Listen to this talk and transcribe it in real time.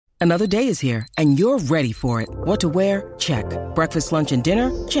Another day is here, and you're ready for it. What to wear? Check. Breakfast, lunch, and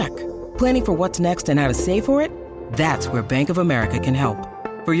dinner? Check. Planning for what's next and how to save for it? That's where Bank of America can help.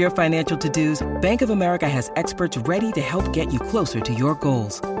 For your financial to-dos, Bank of America has experts ready to help get you closer to your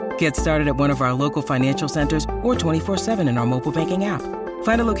goals. Get started at one of our local financial centers or 24/7 in our mobile banking app.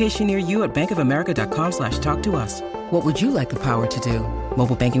 Find a location near you at bankofamerica.com/talktous. What would you like the power to do?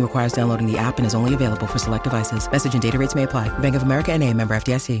 Mobile banking requires downloading the app and is only available for select devices. Message and data rates may apply. Bank of America N.A., member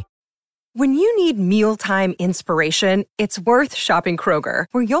FDIC. When you need mealtime inspiration, it's worth shopping Kroger,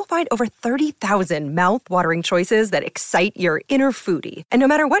 where you'll find over 30,000 mouth-watering choices that excite your inner foodie. And no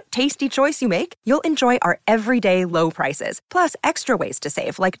matter what tasty choice you make, you'll enjoy our everyday low prices, plus extra ways to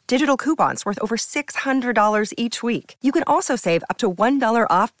save, like digital coupons worth over $600 each week. You can also save up to $1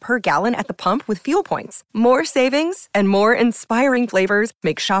 off per gallon at the pump with fuel points. More savings and more inspiring flavors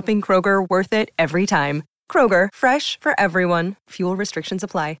make shopping Kroger worth it every time. Kroger, fresh for everyone. Fuel restrictions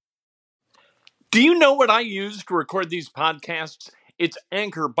apply. Do you know what I use to record these podcasts? It's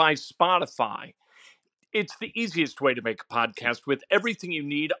Anchor by Spotify. It's the easiest way to make a podcast with everything you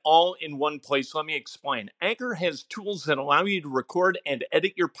need all in one place. Let me explain. Anchor has tools that allow you to record and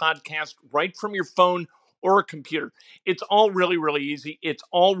edit your podcast right from your phone or a computer. It's all really, really easy. It's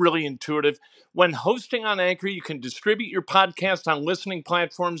all really intuitive. When hosting on Anchor, you can distribute your podcast on listening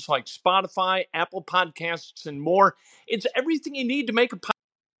platforms like Spotify, Apple Podcasts, and more. It's everything you need to make a podcast.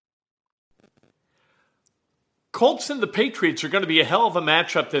 Colts and the Patriots are going to be a hell of a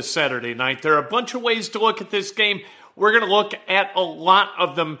matchup this Saturday night. There are a bunch of ways to look at this game. We're going to look at a lot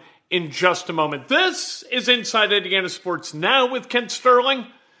of them in just a moment. This is Inside Indiana Sports Now with Kent Sterling.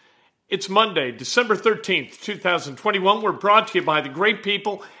 It's Monday, December 13th, 2021. We're brought to you by the great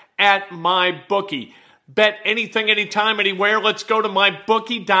people at MyBookie. Bet anything, anytime, anywhere. Let's go to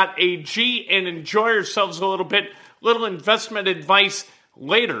mybookie.ag and enjoy ourselves a little bit. Little investment advice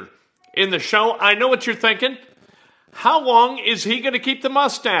later in the show. I know what you're thinking. How long is he going to keep the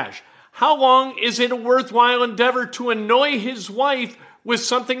mustache? How long is it a worthwhile endeavor to annoy his wife with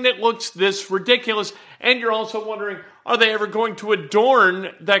something that looks this ridiculous? And you're also wondering, are they ever going to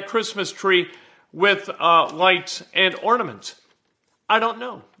adorn that Christmas tree with lights and ornaments? I don't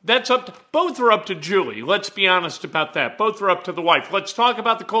know. Both are up to Julie. Let's be honest about that. Both are up to the wife. Let's talk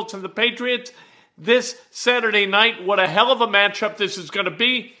about the Colts and the Patriots this Saturday night. What a hell of a matchup this is going to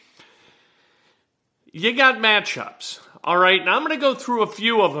be. You got matchups, all right? Now I'm going to go through a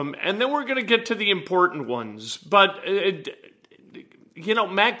few of them, and then we're going to get to the important ones. But,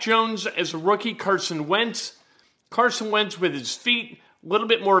 Mac Jones as a rookie, Carson Wentz with his feet, a little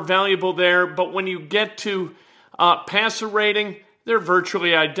bit more valuable there. But when you get to passer rating, they're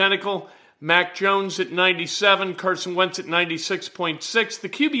virtually identical. Mac Jones at 97, Carson Wentz at 96.6. The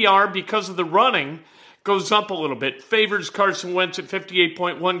QBR, because of the running, goes up a little bit. Favors Carson Wentz at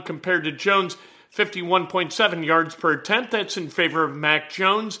 58.1 compared to Jones, 51.7 yards per attempt. That's in favor of Mac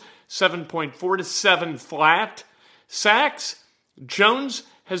Jones, 7.4 to 7 flat. Sacks, Jones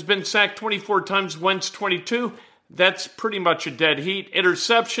has been sacked 24 times, Wentz 22. That's pretty much a dead heat.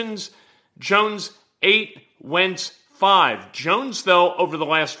 Interceptions, Jones 8, Wentz 5. Jones, though, over the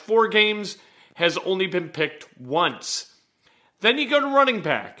last 4 games, has only been picked once. Then you go to running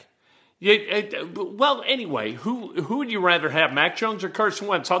back. Anyway, who would you rather have, Mac Jones or Carson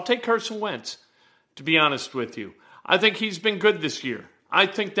Wentz? I'll take Carson Wentz, to be honest with you. I think he's been good this year. I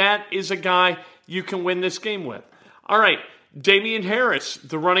think that is a guy you can win this game with. All right, Damian Harris,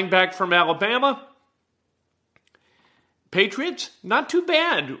 the running back from Alabama. Patriots, not too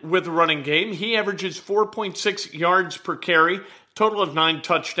bad with the running game. He averages 4.6 yards per carry, total of 9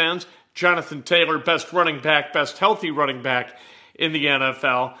 touchdowns. Jonathan Taylor, best healthy running back in the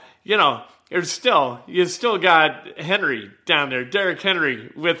NFL. You still got Henry down there, Derrick Henry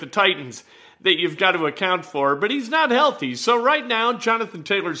with the Titans that you've got to account for, but he's not healthy. So right now, Jonathan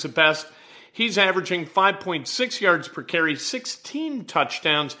Taylor's the best. He's averaging 5.6 yards per carry, 16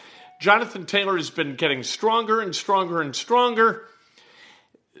 touchdowns. Jonathan Taylor has been getting stronger and stronger and stronger.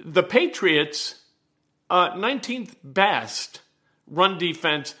 The Patriots, 19th best run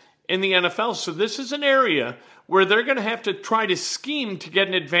defense in the NFL. So this is an area where they're going to have to try to scheme to get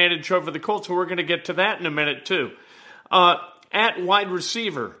an advantage over the Colts. So we're going to get to that in a minute too. At wide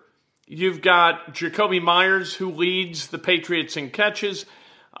receiver, you've got Jacoby Myers, who leads the Patriots in catches.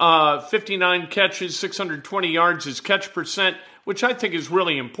 59 catches, 620 yards is catch percent, which I think is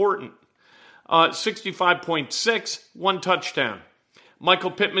really important. 65.6, 1 touchdown.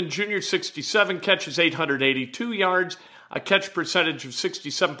 Michael Pittman Jr., 67 catches, 882 yards, a catch percentage of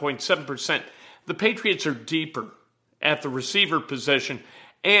 67.7%. The Patriots are deeper at the receiver position,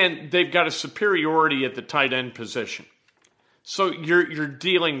 and they've got a superiority at the tight end position. So you're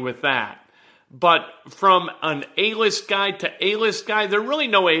dealing with that. But from an A-list guy to A-list guy, there are really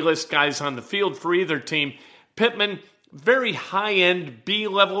no A-list guys on the field for either team. Pittman, very high-end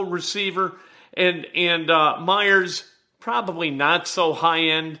B-level receiver, and Myers, probably not so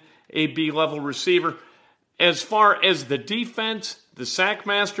high-end a B-level receiver. As far as the defense, the sack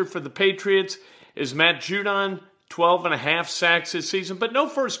master for the Patriots is Matt Judon, 12.5 sacks this season, but no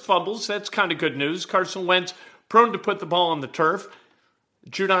forced fumbles. That's kind of good news. Carson Wentz, prone to put the ball on the turf.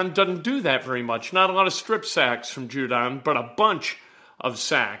 Judon doesn't do that very much. Not a lot of strip sacks from Judon, but a bunch of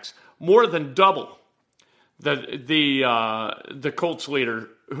sacks. More than double the Colts leader,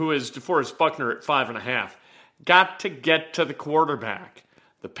 who is DeForest Buckner at 5.5. Got to get to the quarterback.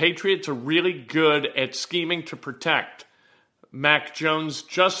 The Patriots are really good at scheming to protect Mac Jones,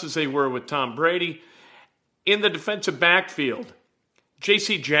 just as they were with Tom Brady. In the defensive backfield,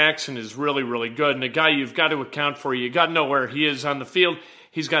 J.C. Jackson is really, really good, and a guy you've got to account for. You got to know where he is on the field.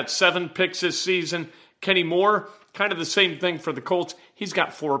 He's got 7 picks this season. Kenny Moore, kind of the same thing for the Colts. He's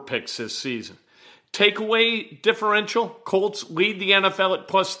got 4 picks this season. Takeaway differential, Colts lead the NFL at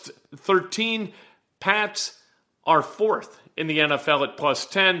plus 13. Pats are 4th in the NFL at plus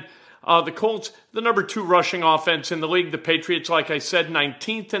 10. The Colts, the number 2 rushing offense in the league. The Patriots, like I said,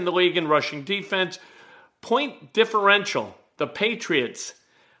 19th in the league in rushing defense. Point differential, the Patriots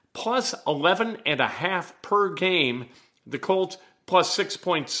plus 11.5 per game. The Colts plus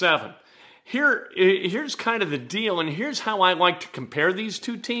 6.7. Here's kind of the deal, and here's how I like to compare these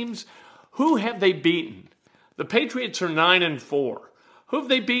two teams. Who have they beaten? The Patriots are 9-4. Who have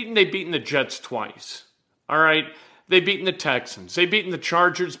they beaten? They've beaten the Jets twice. All right? They've beaten the Texans. They've beaten the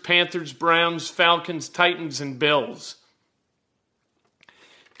Chargers, Panthers, Browns, Falcons, Titans, and Bills.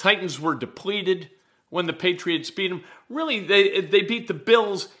 Titans were depleted when the Patriots beat them. Really, they beat the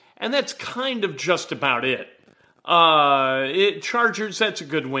Bills, and that's kind of just about it. Chargers, that's a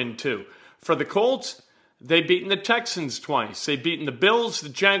good win too. For the Colts, they've beaten the Texans twice. They've beaten the Bills, the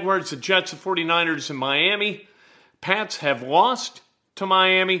Jaguars, the Jets, the 49ers, and Miami. Pats have lost to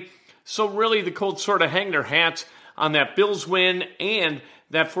Miami. So really, the Colts sort of hang their hats on that Bills win and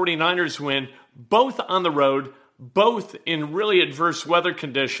that 49ers win, both on the road, both in really adverse weather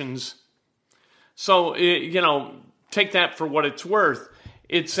conditions. So, take that for what it's worth.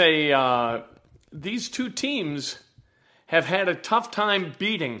 It's these two teams have had a tough time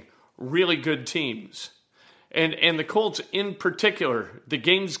beating really good teams. And the Colts in particular, the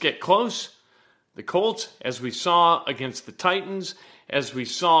games get close. The Colts, as we saw against the Titans, as we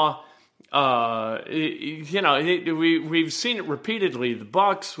saw, we've seen it repeatedly. The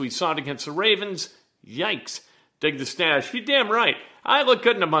Bucs, we saw it against the Ravens. Yikes. Dig the stash. You're damn right. I look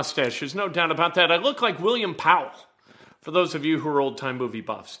good in a mustache. There's no doubt about that. I look like William Powell, for those of you who are old-time movie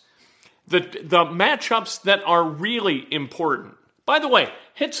buffs. The matchups that are really important. By the way,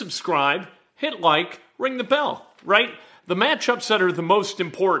 hit subscribe, hit like, ring the bell, right? The matchups that are the most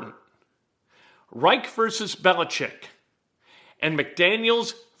important. Reich versus Belichick and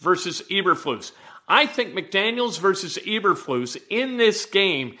McDaniels versus Eberflus. I think McDaniels versus Eberflus in this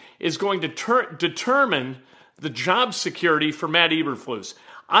game is going to determine the job security for Matt Eberflus.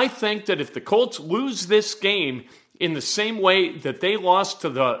 I think that if the Colts lose this game in the same way that they lost to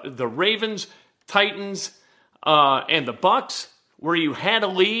the Ravens, Titans, and the Bucs, where you had a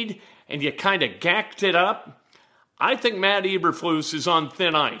lead and you kind of gacked it up, I think Matt Eberflus is on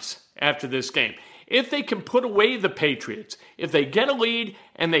thin ice after this game. If they can put away the Patriots, if they get a lead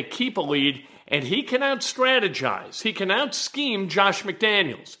and they keep a lead, and he can out-strategize, he can out-scheme Josh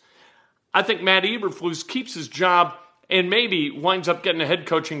McDaniels, I think Matt Eberflus keeps his job and maybe winds up getting a head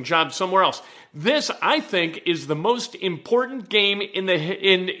coaching job somewhere else. This, I think, is the most important game in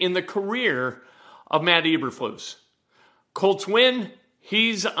the career of Matt Eberflus. Colts win,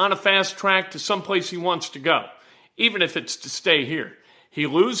 he's on a fast track to someplace he wants to go, even if it's to stay here. He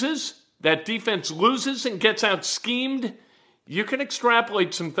loses, that defense loses and gets out-schemed. You can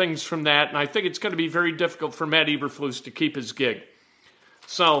extrapolate some things from that, and I think it's going to be very difficult for Matt Eberflus to keep his gig.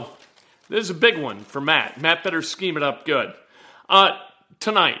 So, this is a big one for Matt. Matt better scheme it up good.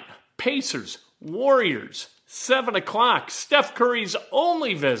 Tonight, Pacers, Warriors, 7 o'clock. Steph Curry's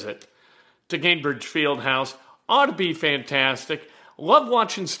only visit to Gainbridge Fieldhouse. Ought to be fantastic. Love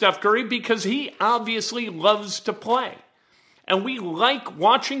watching Steph Curry because he obviously loves to play. And we like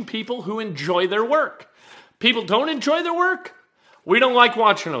watching people who enjoy their work. People don't enjoy their work. We don't like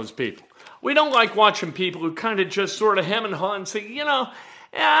watching those people. We don't like watching people who kind of just sort of hem and haw and say,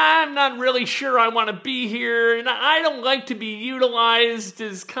 I'm not really sure I want to be here, and I don't like to be utilized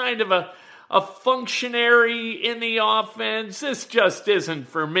as kind of a functionary in the offense. This just isn't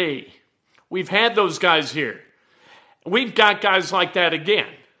for me. We've had those guys here. We've got guys like that again.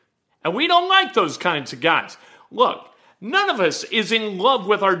 And we don't like those kinds of guys. Look, none of us is in love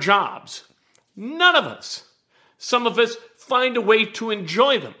with our jobs. None of us. Some of us find a way to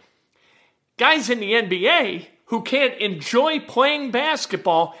enjoy them. Guys in the NBA who can't enjoy playing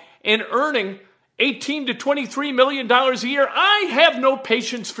basketball and earning $18 to $23 million a year, I have no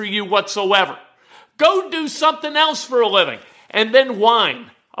patience for you whatsoever. Go do something else for a living and then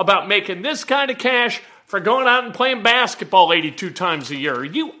whine about making this kind of cash for going out and playing basketball 82 times a year. Are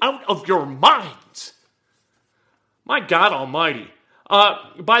you out of your minds? My God almighty.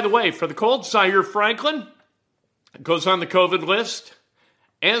 By the way, for the Colts, Zaire Franklin goes on the COVID list,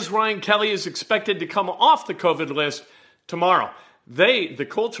 as Ryan Kelly is expected to come off the COVID list tomorrow. The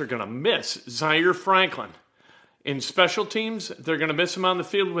Colts are going to miss Zaire Franklin. In special teams, they're going to miss him on the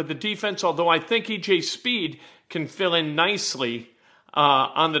field with the defense, although I think E.J. Speed can fill in nicely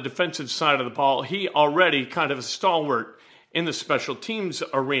on the defensive side of the ball. He already kind of a stalwart in the special teams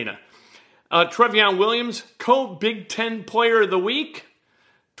arena. Trevion Williams, co-Big Ten Player of the Week.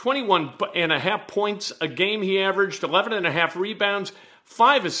 21.5 points a game he averaged, 11.5 rebounds,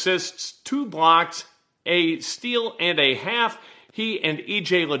 5 assists, 2 blocks, a steal and a half. He and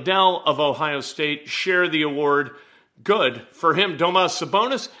E.J. Liddell of Ohio State share the award. Good for him. Domas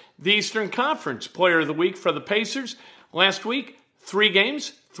Sabonis, the Eastern Conference Player of the Week for the Pacers. Last week, 3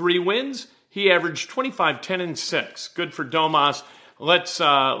 games, 3 wins. He averaged 25, 10, and 6. Good for Domas. Let's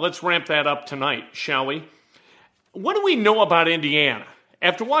ramp that up tonight, shall we? What do we know about Indiana?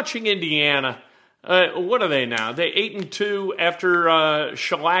 After watching Indiana, what are they now? They 8-2 after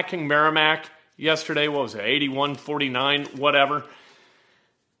shellacking Merrimack yesterday. What was it? 81-49, whatever.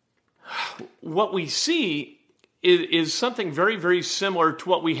 What we see is something very, very similar to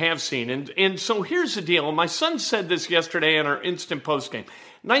what we have seen. And so here's the deal. My son said this yesterday in our instant postgame.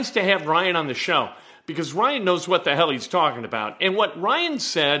 Nice to have Ryan on the show because Ryan knows what the hell he's talking about. And what Ryan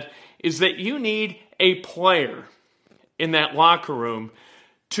said is that you need a player in that locker room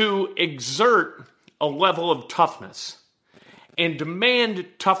to exert a level of toughness and demand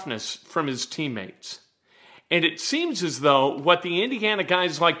toughness from his teammates. And it seems as though what the Indiana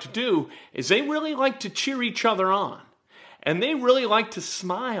guys like to do is they really like to cheer each other on. And they really like to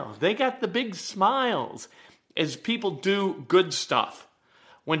smile. They got the big smiles as people do good stuff.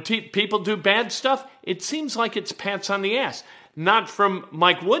 When people do bad stuff, it seems like it's pats on the ass. Not from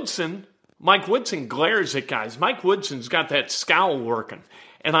Mike Woodson. Mike Woodson glares at guys. Mike Woodson's got that scowl working.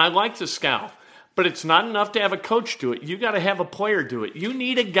 And I like the scowl. But it's not enough to have a coach do it. You got to have a player do it. You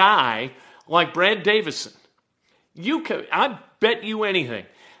need a guy like Brad Davison. I bet you anything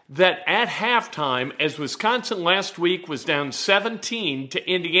that at halftime, as Wisconsin last week was down 17 to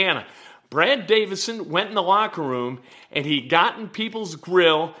Indiana, Brad Davison went in the locker room and he got in people's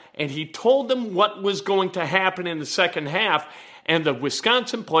grill and he told them what was going to happen in the second half, and the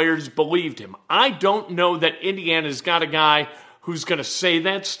Wisconsin players believed him. I don't know that Indiana's got a guy who's going to say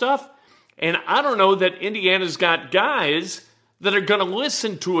that stuff, and I don't know that Indiana's got guys that are going to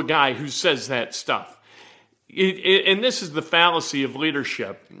listen to a guy who says that stuff. And this is the fallacy of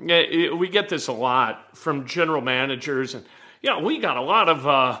leadership. We get this a lot from general managers, and we got a lot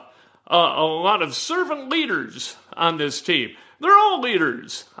of servant leaders on this team. They're all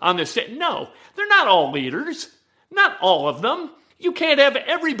leaders on this team. No, they're not all leaders. Not all of them. You can't have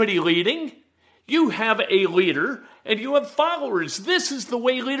everybody leading. You have a leader and you have followers. This is the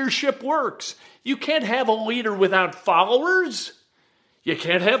way leadership works. You can't have a leader without followers. You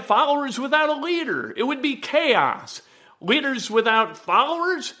can't have followers without a leader. It would be chaos. Leaders without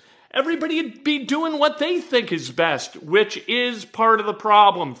followers, everybody would be doing what they think is best, which is part of the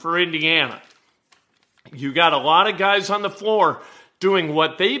problem for Indiana. You got a lot of guys on the floor doing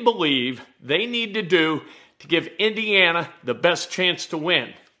what they believe they need to do to give Indiana the best chance to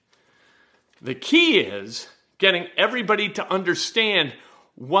win. The key is getting everybody to understand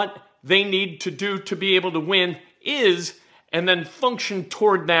what they need to do to be able to win is, and then function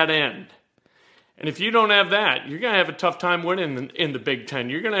toward that end. And if you don't have that, you're going to have a tough time winning in the Big Ten.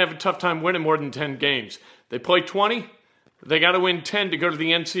 You're going to have a tough time winning more than 10 games. They play 20. They got to win 10 to go to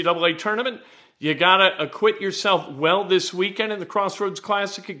the NCAA tournament. You got to acquit yourself well this weekend in the Crossroads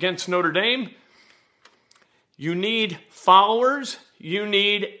Classic against Notre Dame. You need followers. You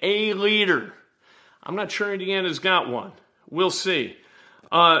need a leader. I'm not sure Indiana's got one. We'll see.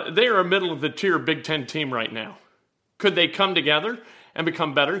 They are a middle-of-the-tier Big Ten team right now. Could they come together and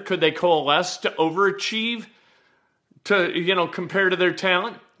become better? Could they coalesce to overachieve to, compare to their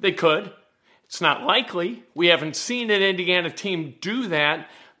talent? They could. It's not likely. We haven't seen an Indiana team do that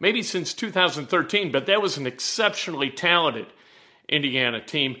maybe since 2013, but that was an exceptionally talented Indiana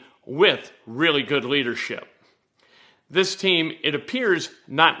team with really good leadership. This team, it appears,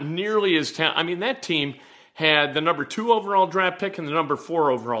 not nearly as talented. I mean, that team had the number 2 overall draft pick and the number 4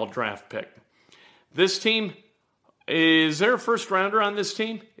 overall draft pick. This team, is there a first rounder on this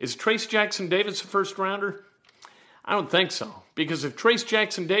team? Is Trace Jackson Davis a first rounder? I don't think so. Because if Trace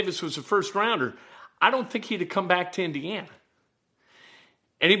Jackson Davis was a first rounder, I don't think he'd have come back to Indiana.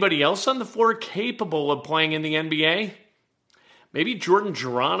 Anybody else on the floor capable of playing in the NBA? Maybe Jordan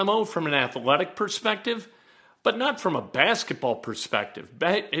Geronimo from an athletic perspective, but not from a basketball perspective.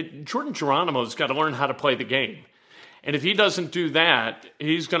 Jordan Geronimo's got to learn how to play the game. And if he doesn't do that,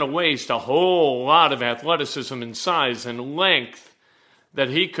 he's going to waste a whole lot of athleticism and size and length that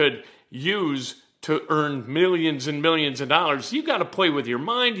he could use to earn millions and millions of dollars. You got to play with your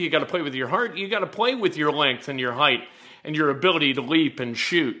mind, you got to play with your heart, you got to play with your length and your height and your ability to leap and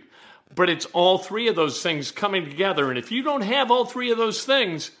shoot. But it's all three of those things coming together. And if you don't have all three of those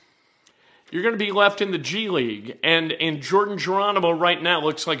things, you're going to be left in the G League. And Jordan Geronimo right now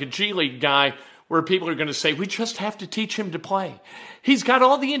looks like a G League guy where people are going to say, we just have to teach him to play. He's got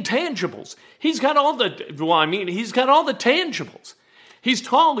all the intangibles. He's got all the tangibles. He's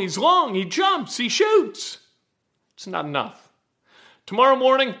tall, he's long, he jumps, he shoots. It's not enough. Tomorrow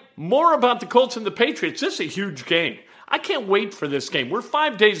morning, more about the Colts and the Patriots. This is a huge game. I can't wait for this game. We're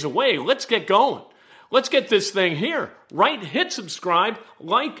 5 days away. Let's get going. Let's get this thing here. Right? Hit subscribe,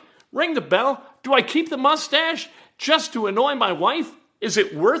 like, ring the bell. Do I keep the mustache just to annoy my wife? Is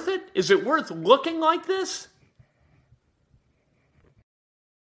it worth it? Is it worth looking like this?